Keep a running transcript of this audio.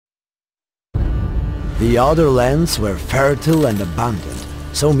The other lands were fertile and abundant,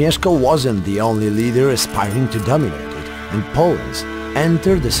 so Mieszko wasn't the only leader aspiring to dominate it, and Poland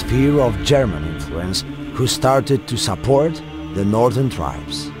entered the sphere of German influence, who started to support the northern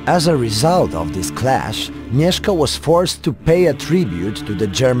tribes. As a result of this clash, Mieszko was forced to pay a tribute to the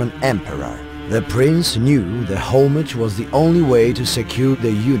German emperor. The prince knew the homage was the only way to secure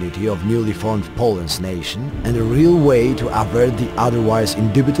the unity of newly formed Poland's nation and a real way to avert the otherwise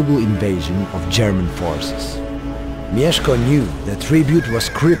indubitable invasion of German forces. Mieszko knew the tribute was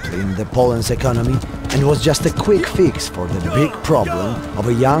crippling the Poland's economy and was just a quick fix for the big problem of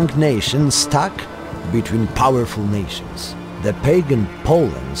a young nation stuck between powerful nations. The pagan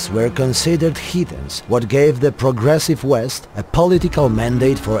Poles were considered heathens, what gave the progressive West a political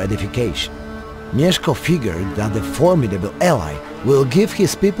mandate for edification. Mieszko figured that the formidable ally will give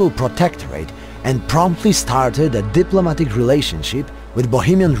his people protectorate and promptly started a diplomatic relationship with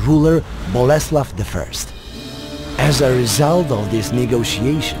Bohemian ruler Boleslav I. As a result of these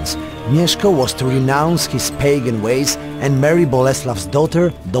negotiations, Mieszko was to renounce his pagan ways and marry Boleslav's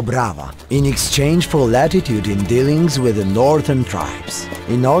daughter Dobrawa in exchange for latitude in dealings with the northern tribes.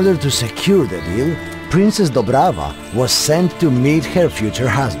 In order to secure the deal, Princess Dobrawa was sent to meet her future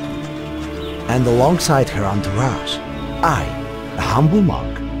husband. And alongside her entourage, I, a humble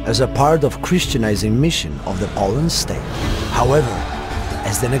monk, as a part of Christianizing mission of the Poland state. However,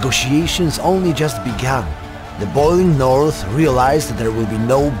 as the negotiations only just began, the boiling north realized that there will be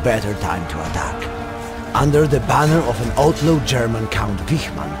no better time to attack. Under the banner of an outlaw German Count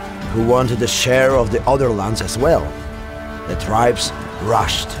Wichmann, who wanted a share of the other lands as well, the tribes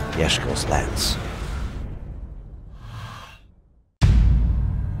rushed Mieszko's lands.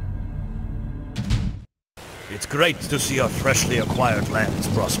 It's great to see our freshly acquired lands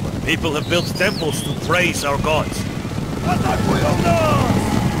prosper. People have built temples to praise our gods.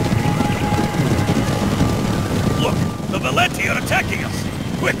 Look, the Veleti are attacking us!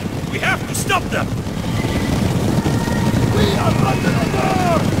 Quick, we have to stop them! We are under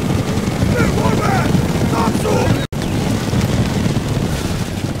attack!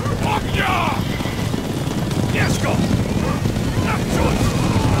 Mieszko!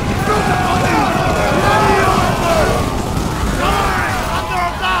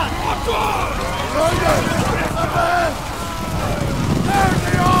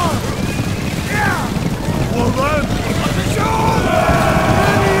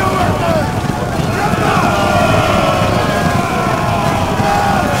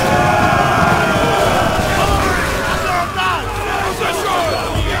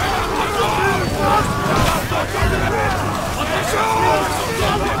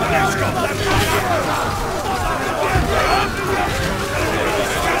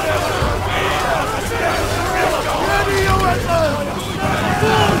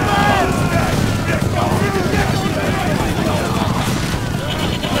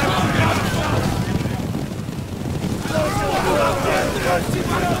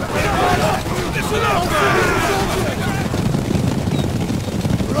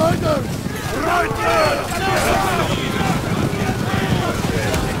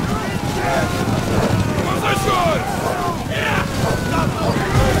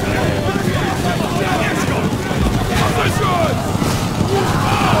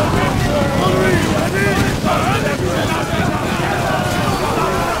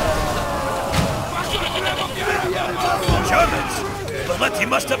 He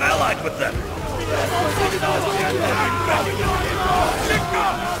must have allied with them.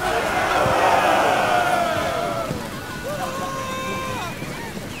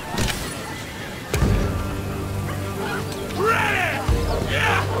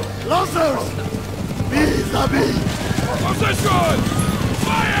 Lancers! Vis-a-vis! Position!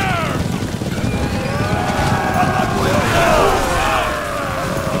 Fire!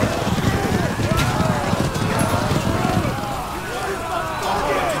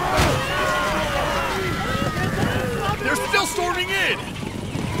 They're still storming in!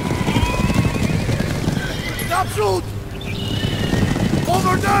 Stop shoot!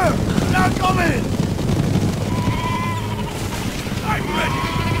 Over there! They're coming! I'm ready!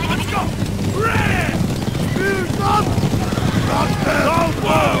 Let's go! Ready! Spears up! Rock them! Down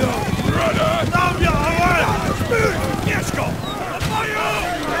low! Brother! Down your away! Spears! Mieszko! Fire!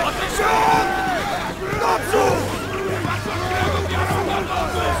 Attention! Stop shoot!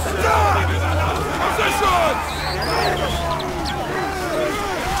 Attack! Position!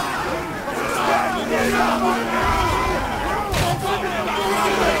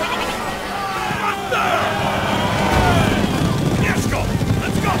 Mieszko!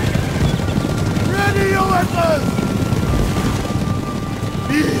 Let's go! Ready, your weapons!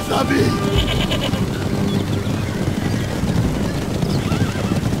 Vis-a-vis!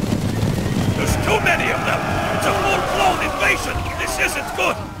 Too many of them! It's a full-blown invasion! This isn't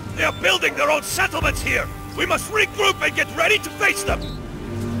good! They are building their own settlements here! We must regroup and get ready to face them!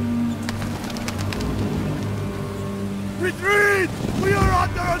 Retreat! We are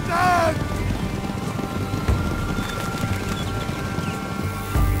under attack!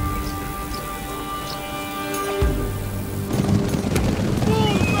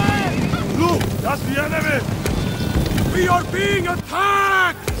 Move back! Look! That's the enemy! We are being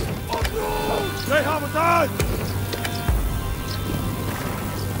attacked! Oh no! They have attacked!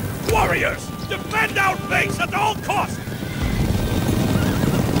 Warriors! Defend our base at all costs!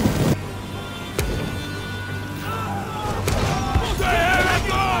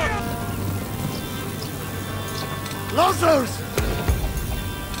 Lancers!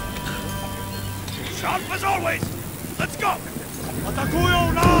 Sharp as always! Let's go!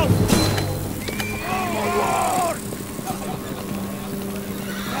 Atakują now! Onward!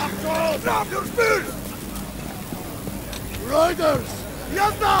 Drop your spears! Riders!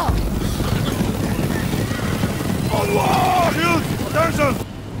 Jazda! Onward! Shield! Attention!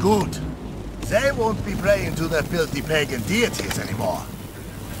 Good. They won't be praying to their filthy pagan deities anymore.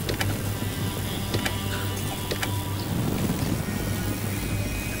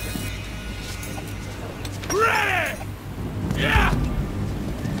 Ready! Yeah!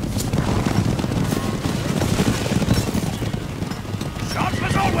 Sharp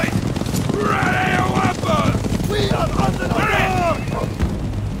as always! Ready your weapons! We are under attack!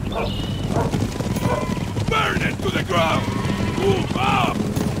 Burn it to the ground! Move up!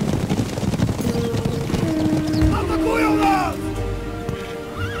 Atakują nas!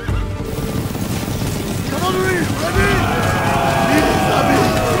 Cavalry, ready?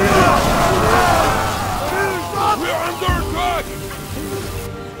 We're under attack!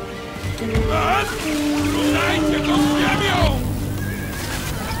 Man! Dajcie to ziemią!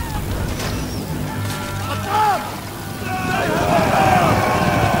 Attack!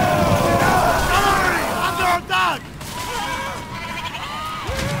 Cavalry, under attack!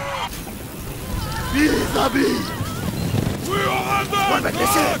 Vis-a-vis! We are under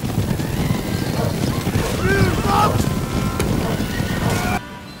attack! Rear up!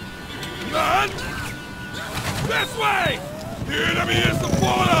 Man! This way! The enemy is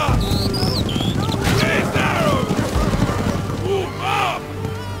upon us! These arrows! Move up!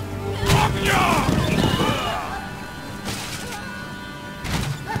 Up ya!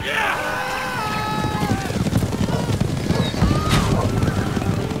 Yeah!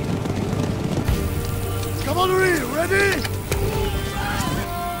 Cavalry, ready?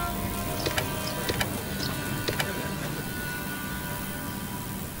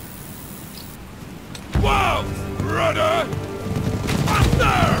 Wow! Brother!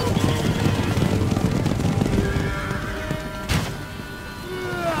 Faster!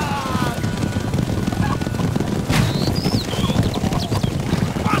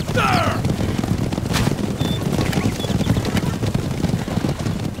 Faster!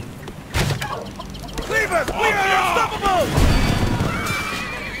 Cleaver! We are unstoppable!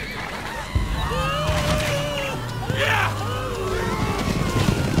 Yeah!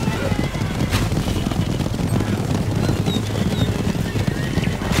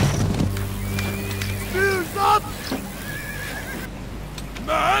 Spears up!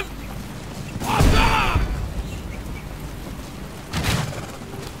 Man! Attack!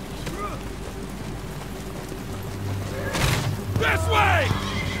 This way!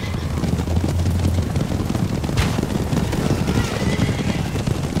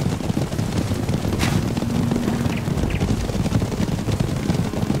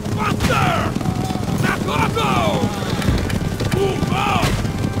 Faster! Zaklato! Move up!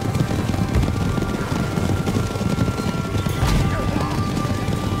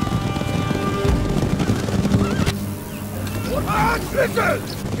 Listen!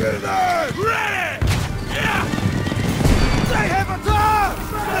 Get there! Ready! Yeah! They have attacked!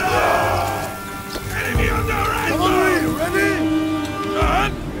 Enemy on the right! Cavalry, ready?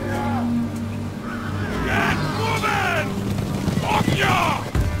 Done! Get moving! Off ya!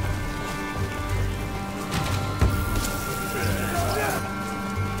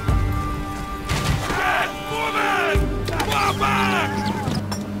 Get moving! Fall back!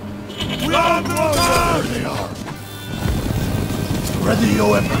 We are closer! There they are! Ready your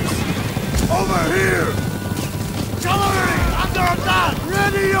weapons! Over here! Cavalry! Under attack!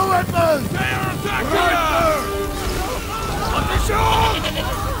 Ready your weapons! They are attacking us! Attention!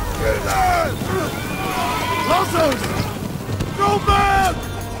 Get there! Lancers! Go back!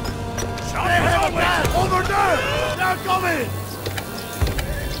 They have attack! Over there! They're coming!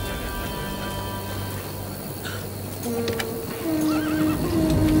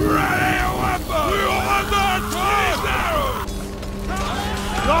 Ready your weapons!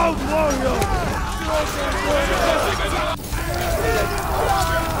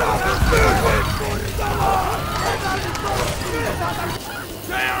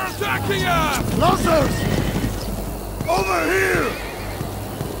 They are attacking us! Lancers! Over here!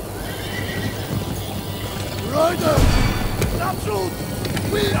 Riders! Absolute!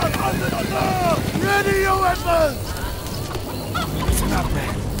 We are under attack! Ready your weapons! Listen up,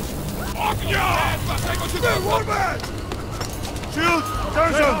 man. One man! Shield!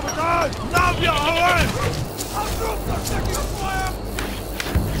 Attention! Now we are away! Our troops are taking fire!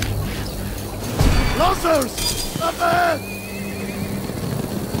 Lancers! Up ahead!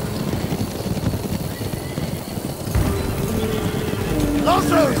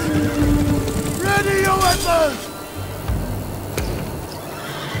 Lancers! Ready your weapons!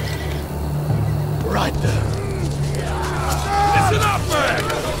 Right there. Listen up, man!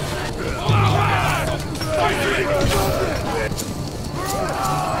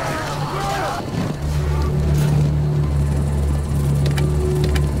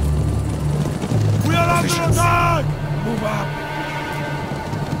 We are under attack! Move up!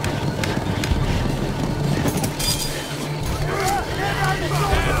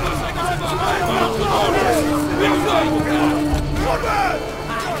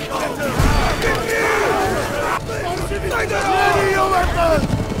 Ready your weapons!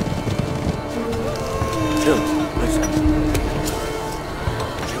 Shoot! Listen.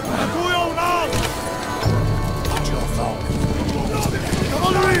 Watch your thoughts.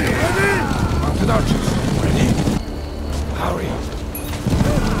 Cavalry, ready? Mounted archers, ready? Hurry!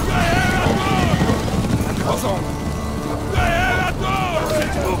 Goes on!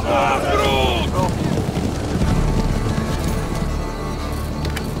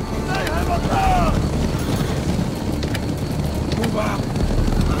 Move up!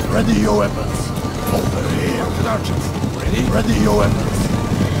 Ready your weapons. Over here. Mounted archers, ready? Ready your weapons.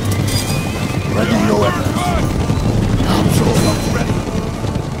 Ready your weapons. Absolute. Ready!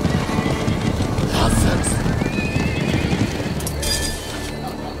 Lancers.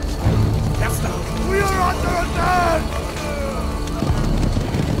 Yes, now! We are under attack!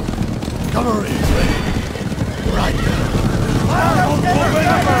 Cavalry, ready. Right there.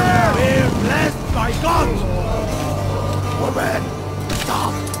 We're blessed by God! Woman!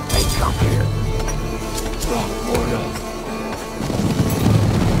 Stop! They come here! Stop, warriors!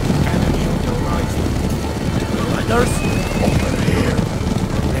 Enemy on the right! Riders, over here!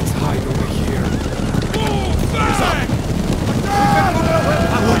 Let's hide over here! Move back!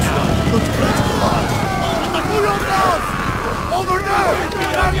 Looks pretty hard! Over there!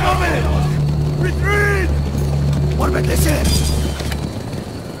 They're coming! Retreat! What about this in?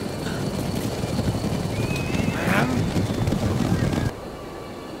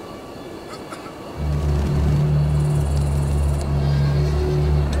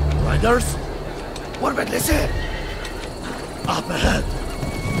 Riders, what about this in? Up ahead!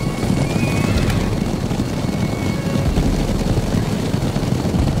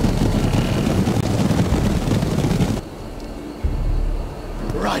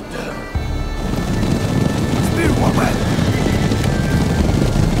 Right there. Spear woman!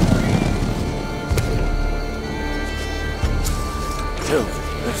 Two,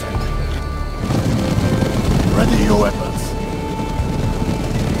 listen. Ready your weapons.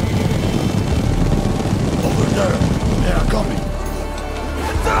 Over there, they are coming.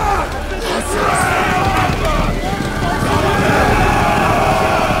 Attack!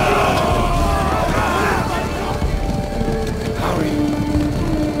 Hurry!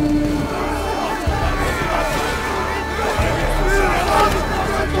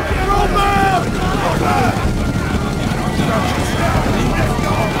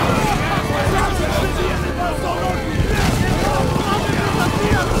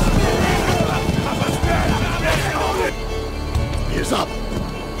 Ears up!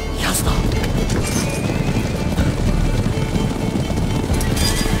 Jasna!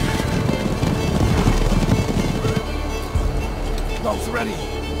 Dogs ready!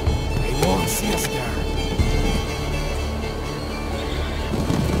 They won't see us there!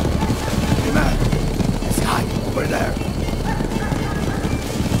 Hey man! This guy, over there!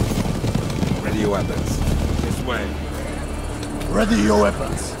 Ready your weapons. This way. Ready your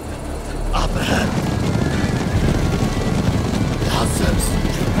weapons. Up ahead. Lancers.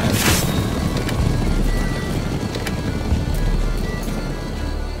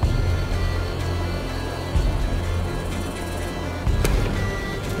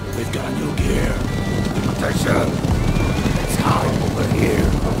 We've got a new gear. Attention. Let's hide over here.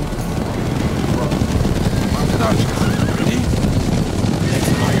 Mounted archers, ready? Let's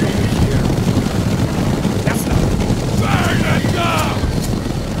hide over here. Yes, now! Burn it down!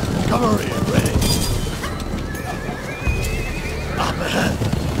 Cavalry, ready.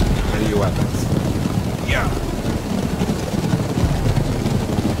 Ready your weapons. Yeah!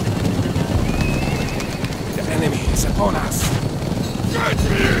 The enemy is upon us. Get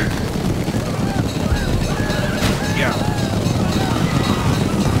me! Yeah!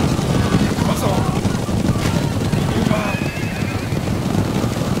 What's on? Move on!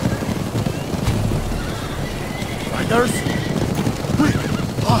 Riders! Quick!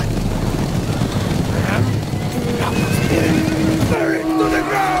 Hide! Bury it to the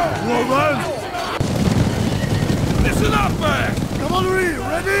ground! Woman! Listen up, man! Cavalry,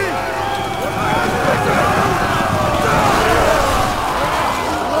 ready?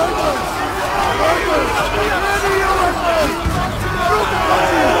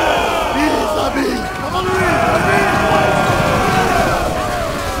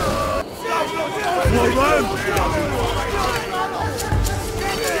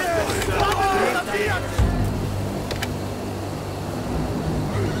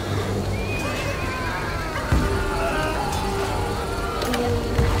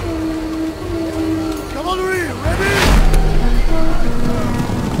 Cavalry, ready?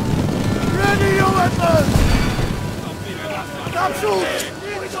 Ready your weapons! Stop shooting!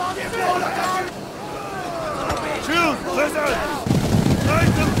 Shoot! Listen!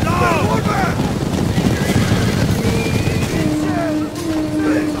 Take them down!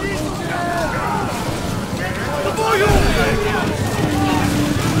 Before you!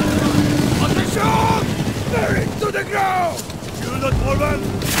 Attention! Bury it to the ground! Shoot at Morvan!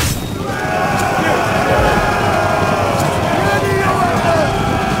 Ready your weapons!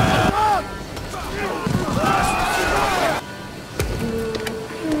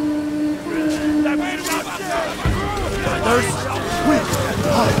 Riders, quick!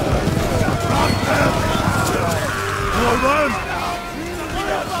 Hide! Morvan!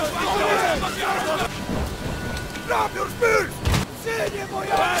 Drop your spears!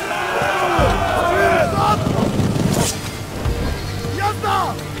 Jazda!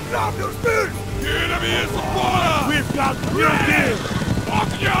 Drop your spears! The enemy is upon us! We've got your gear!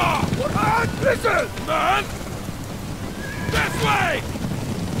 Ognia! And listen! Man! This way!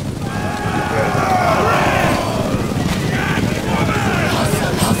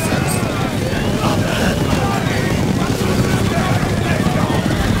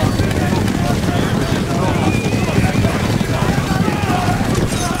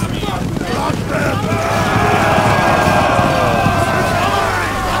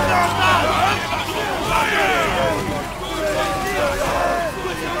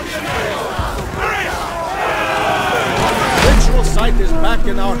 Sight is back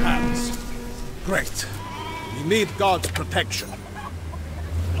in our hands. Great. We need God's protection.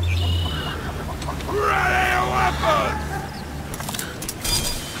 Ready your weapons!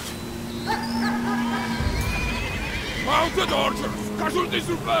 Mounted archers! Casualties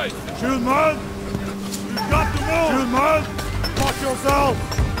replaced! Shield man! You've got to move! Shield man! Watch yourself!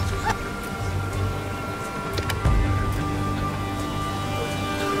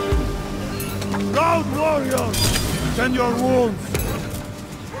 Proud warriors! Tend your wounds!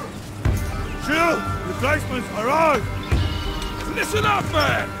 Shield! Replacements arrive! Listen up,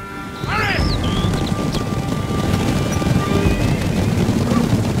 man! Hurry!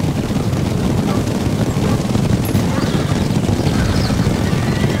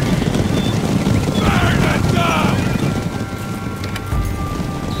 Burn it down!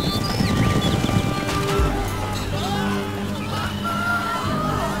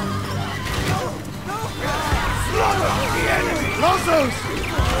 Slaughter the enemy! Lancers!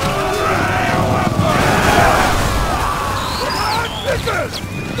 Listen!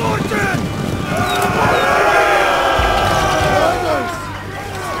 Torture!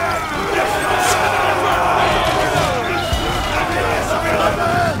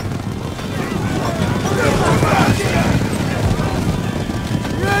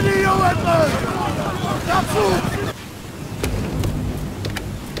 Ready your weapons! Stop shoot!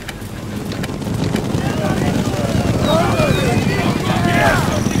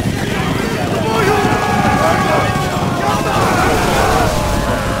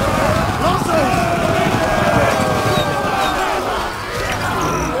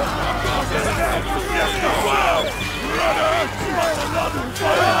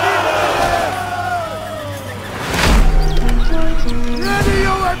 Ready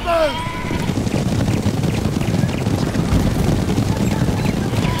your weapons!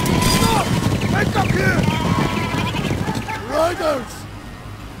 Stop! Make up here! Riders!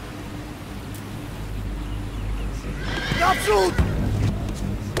 Stop shoot!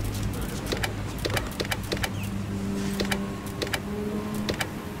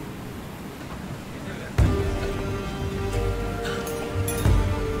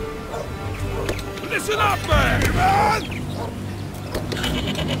 Listen up, man!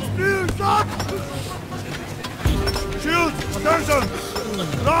 Spears up! Shields, attention!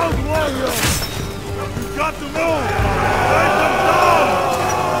 Round warrior! You've got to move! Break them down!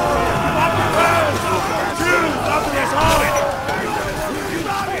 Up the fence! Shields, after us all!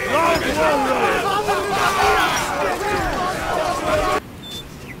 Round warrior!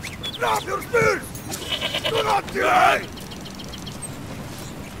 Drop your spears! Do not delay!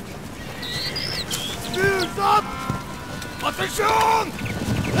 Spears up! Attention!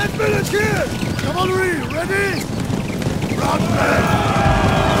 Let's finish here! Cavalry, ready? Round back!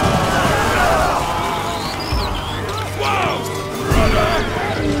 Wow! Brother!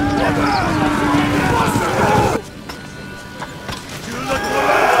 Shield at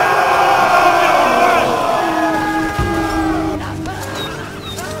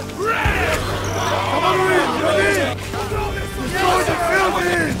Cavalry, ready? Destroy the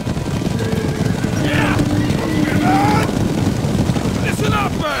building! Listen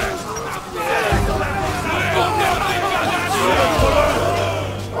up, man!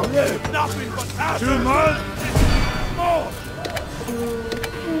 Nothing but action! 2 man! More!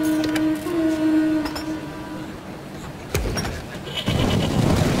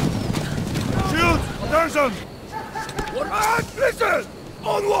 Shields, attention! And listen!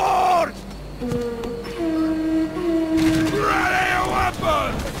 Onward! Ready your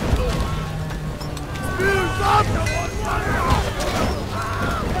weapons! Spears up!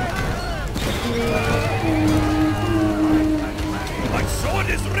 My sword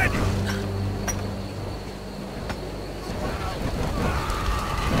is ready!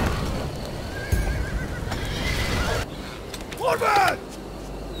 Forward!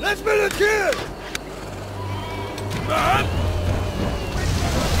 Let's finish here! Man!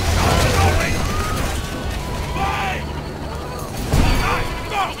 Fight!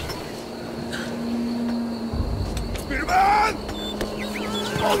 Go! Spearman!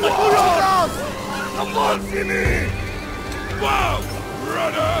 Onward! Come on, see me! Wow!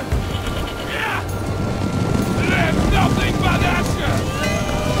 Brother! Yeah! Left nothing but ashes!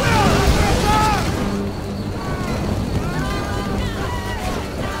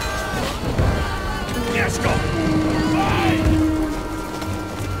 Mieszko! Fight!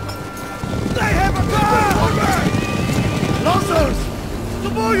 They have a gun! Lancers! To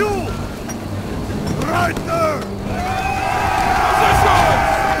you! Right there! Position!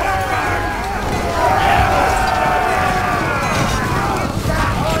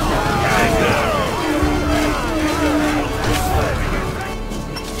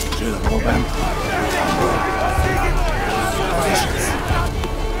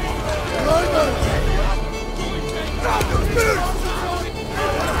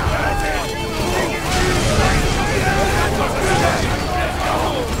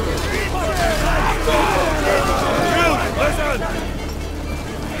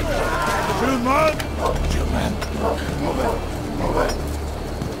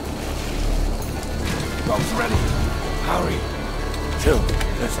 Boats ready. Hurry. Chill.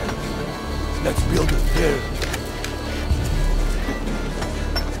 Listen. Let's build it here.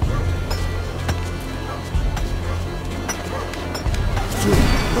 Soon,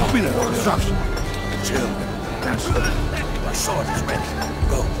 drop in at construction. Chill. My sword is ready.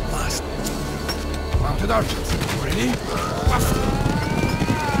 Go, fast. Mounted archers. Ready? Fast.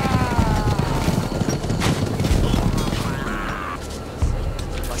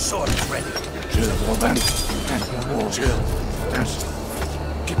 My sword is ready. Chill, woman. Chill. Attention.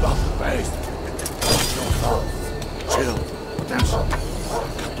 Keep up the pace. Watch yourself. Chill. Attention.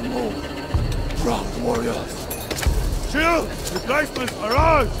 Cut the move. Drop, warriors. Chill! Replacements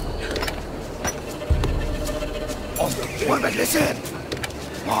arrive! On the woman, listen.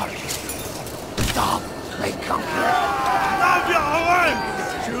 March. Stop. They come here. Navia away!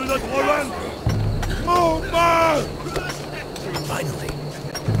 Shield at woman! Move, man! Finally.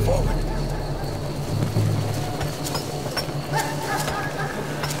 Forward.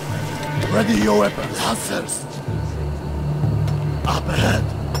 Ready your weapons. Lancers. Up ahead.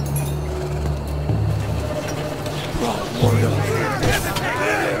 Right, warriors.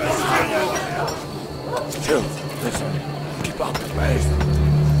 Chill. Listen. Keep up the pace.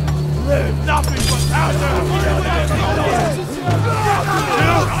 Live nothing but ashes!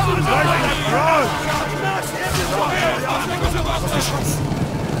 Shield! Replacements arrive!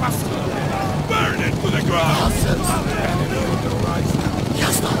 Burn it to the ground! Lancers.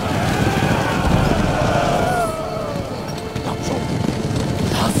 Yes, no.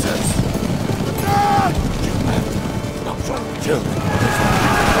 Lancers! Chill.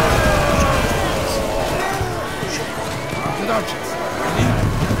 Mounted archers. Ready?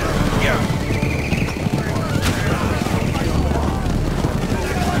 Yeah.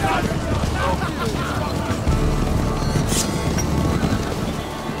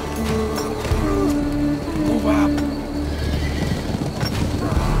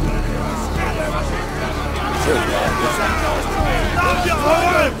 Down your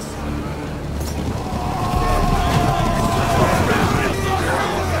horns!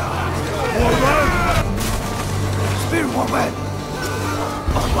 Spear woman!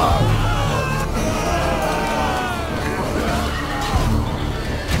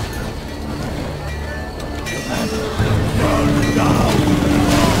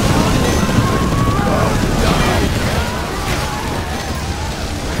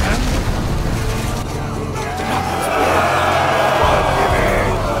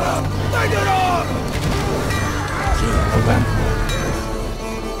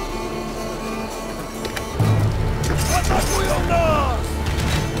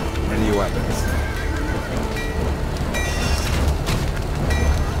 Ready weapons.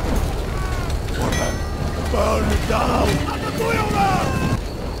 Burn it down!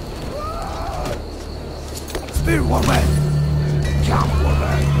 Spear woman! Jump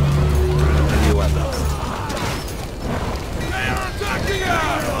woman! Ready weapons. They are attacking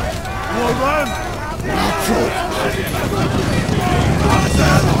us!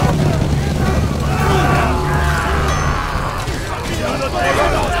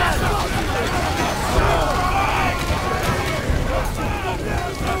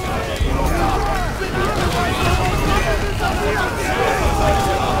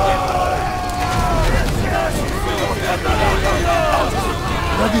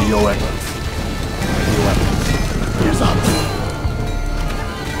 Ready your weapons! Ready your weapons! Here's up!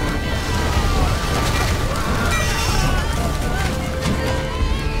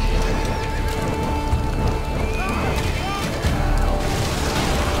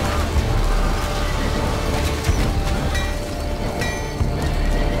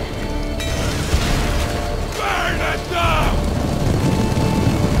 Burn it down!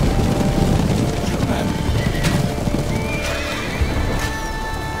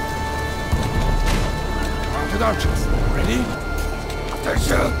 Mounted archers. Ready?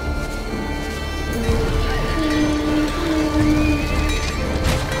 Attention!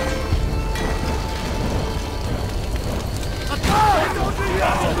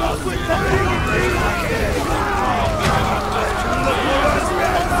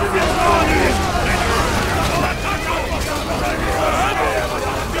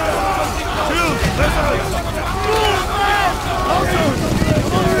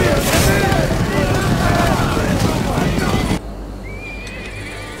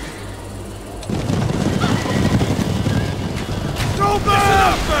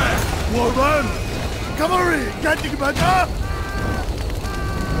 Warman! Cavalry! Getting better!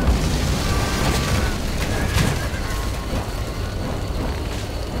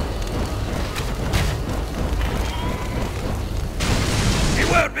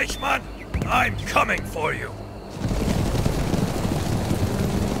 Beware, Wichmann! I'm coming for you!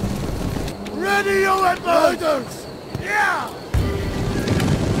 Ready your weapons! Yeah!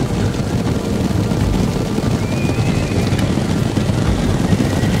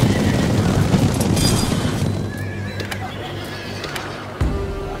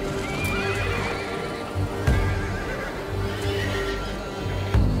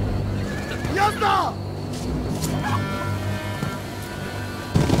 Jazda!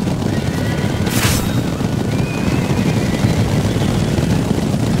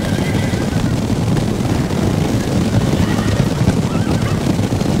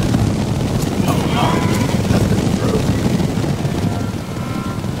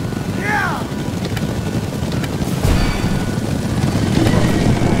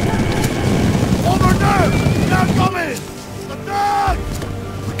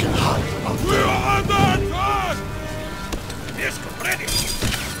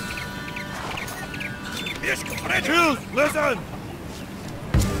 Mieszko, ready! Shield, listen!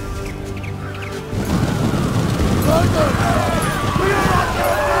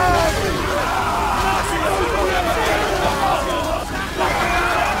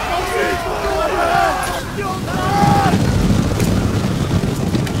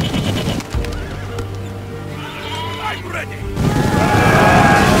 I'm ready!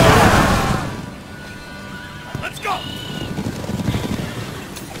 Let's go!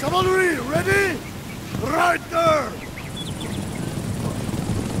 Cavalry, ready? Right there!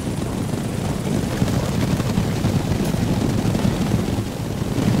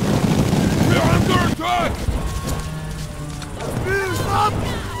 We are under attack! Spears up!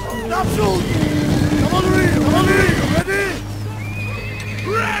 Napsult! Cavalry, ready?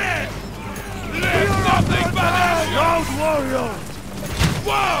 Ready! There's nothing but us! Loud warrior!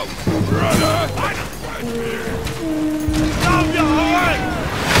 Whoa! Brother! Down your heart!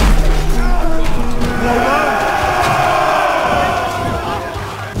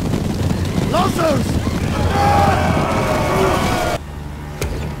 Lancers!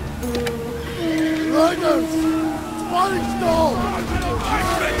 Riders! Falling stone!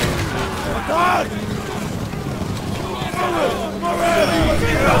 Attack!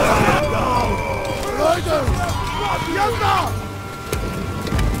 Riders! Yanda!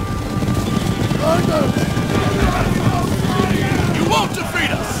 Riders! You won't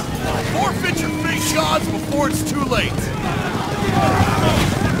defeat us! Forfeit your free gods before it's too late!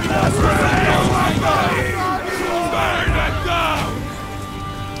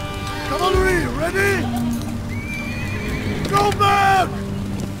 Cavalry, ready? Go back!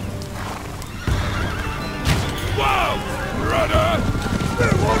 Wow! Runner!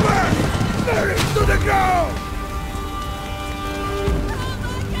 Stay woman! Stay to the ground!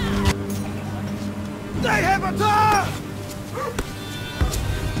 They have attacked!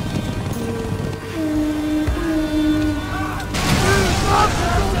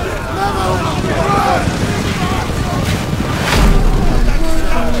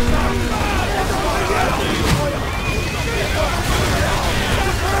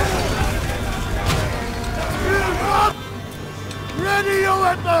 Ready, your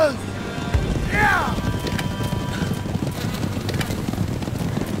weapons! Yeah!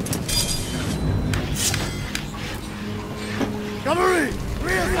 Cavalry!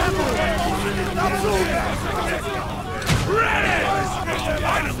 Reassemble! Ready!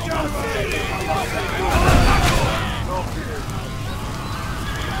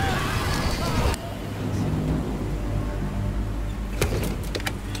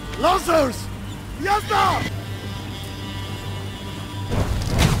 Lancers! Yasta!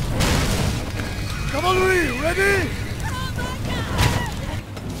 Cavalry, ready?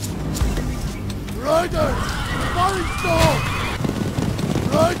 Riders! Falling stone!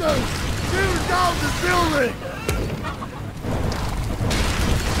 Riders! Tear down the building!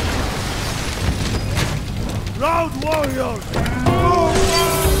 Round warriors!